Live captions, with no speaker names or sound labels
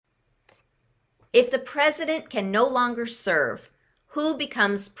If the president can no longer serve, who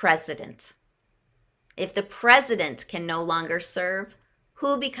becomes president? If the president can no longer serve,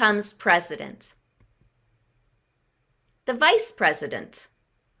 who becomes president? The vice president.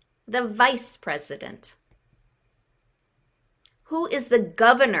 The vice president. Who is the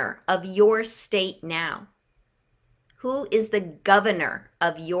governor of your state now? Who is the governor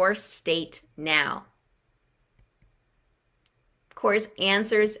of your state now? Of course,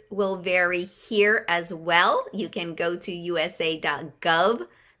 answers will vary here as well. You can go to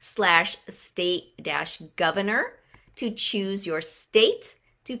usa.gov/state-governor to choose your state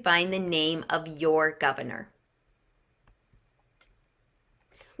to find the name of your governor.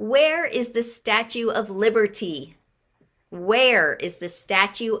 Where is the Statue of Liberty? Where is the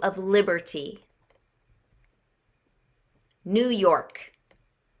Statue of Liberty? New York.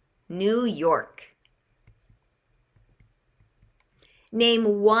 New York.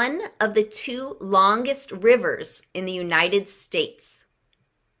 Name one of the two longest rivers in the United States.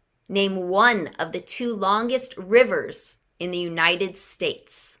 Name one of the two longest rivers in the United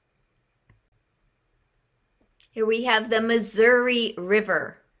States. Here we have the Missouri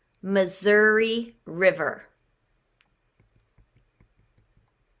River. Missouri River.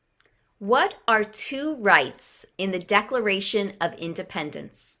 What are two rights in the Declaration of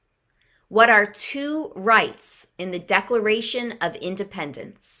Independence? What are two rights in the Declaration of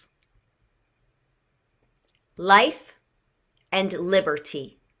Independence? Life and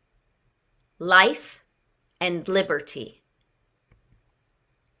liberty. Life and liberty.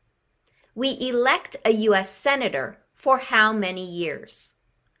 We elect a U.S. Senator for how many years?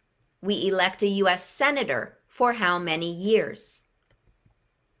 We elect a U.S. Senator for how many years?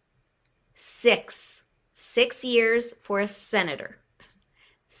 6. 6 years for a senator.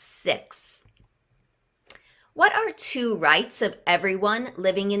 6. What are two rights of everyone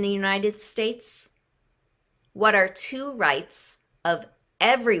living in the United States? What are two rights of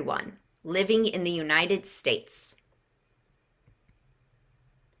everyone living in the United States?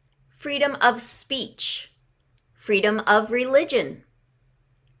 Freedom of speech, freedom of religion,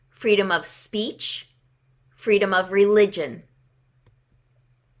 freedom of speech, freedom of religion.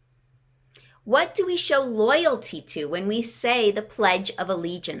 What do we show loyalty to when we say the Pledge of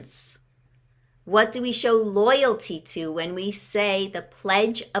Allegiance? What do we show loyalty to when we say the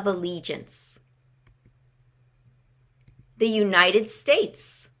Pledge of Allegiance? The United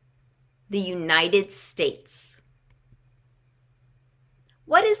States. The United States.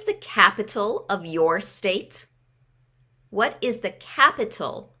 What is the capital of your state? What is the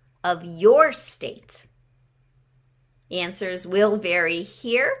capital of your state? Answers will vary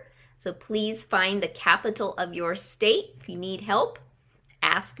here. So please find the capital of your state. If you need help,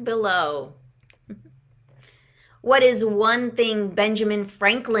 ask below. What is one thing Benjamin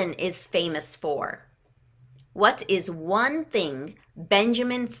Franklin is famous for? What is one thing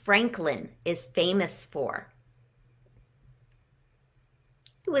Benjamin Franklin is famous for?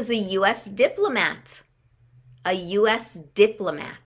 He was a U.S. diplomat. A U.S. diplomat.